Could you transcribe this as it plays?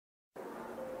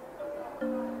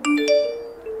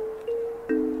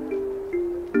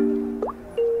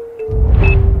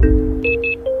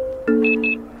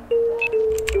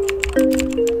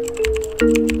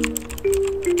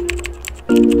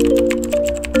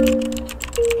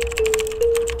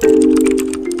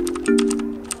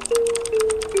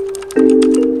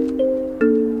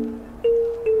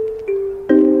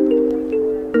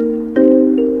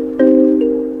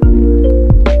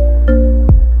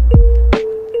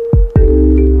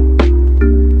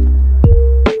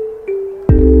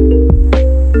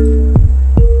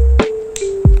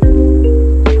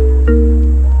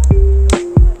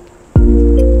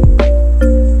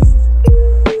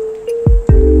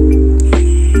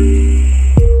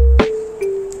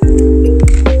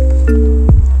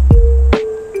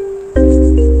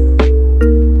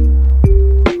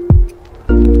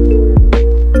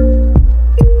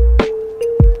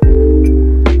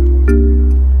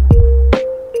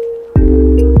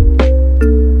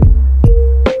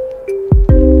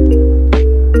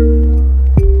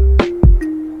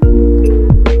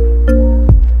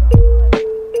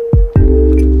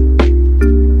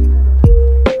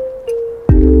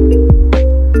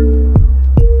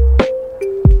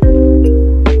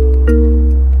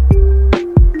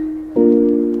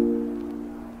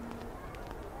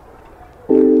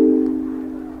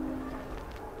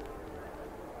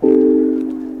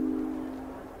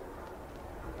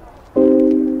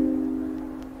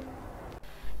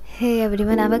Hey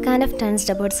everyone, I was kind of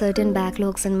tensed about certain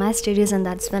backlogs in my studies, and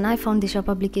that's when I found Disha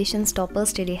Publications Topper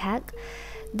Study Hack.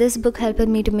 This book helped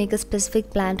me to make a specific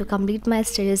plan to complete my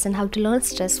studies and how to learn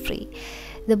stress-free.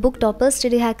 The book Topper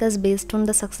Study Hack is based on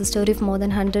the success story of more than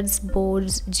hundreds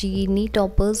boards, GE, NEET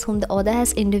toppers whom the author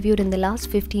has interviewed in the last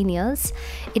 15 years.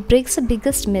 It breaks the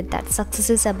biggest myth that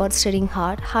success is about studying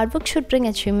hard. Hard work should bring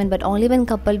achievement, but only when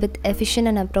coupled with efficient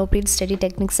and appropriate study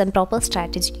techniques and proper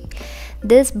strategy.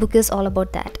 This book is all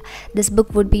about that. This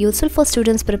book would be useful for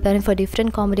students preparing for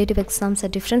different competitive exams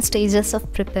at different stages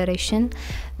of preparation.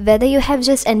 Whether you have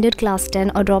just ended class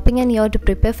 10 or dropping an year to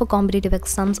prepare for competitive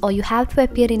exams, or you have to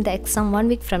appear in the exam 1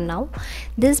 week from now,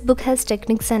 this book has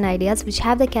techniques and ideas which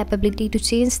have the capability to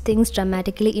change things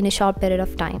dramatically in a short period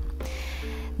of time.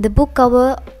 The book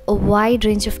covers a wide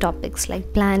range of topics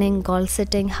like planning, goal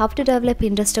setting, how to develop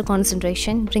interest or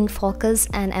concentration, bring focus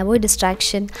and avoid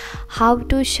distraction, how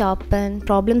to sharpen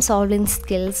problem-solving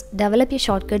skills, develop your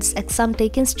shortcuts, exam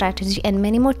taking strategy, and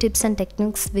many more tips and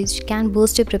techniques which can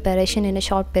boost your preparation in a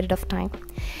short period of time.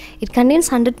 It contains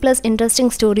 100+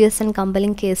 interesting stories and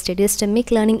compelling case studies to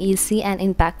make learning easy and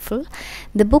impactful.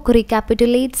 The book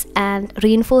recapitulates and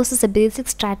reinforces the basic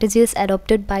strategies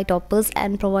adopted by toppers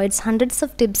and provides hundreds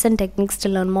of tips and techniques to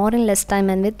learn more in less time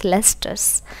and with less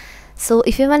stress. So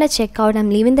if you want to check out, I'm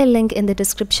leaving the link in the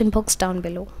description box down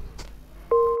below.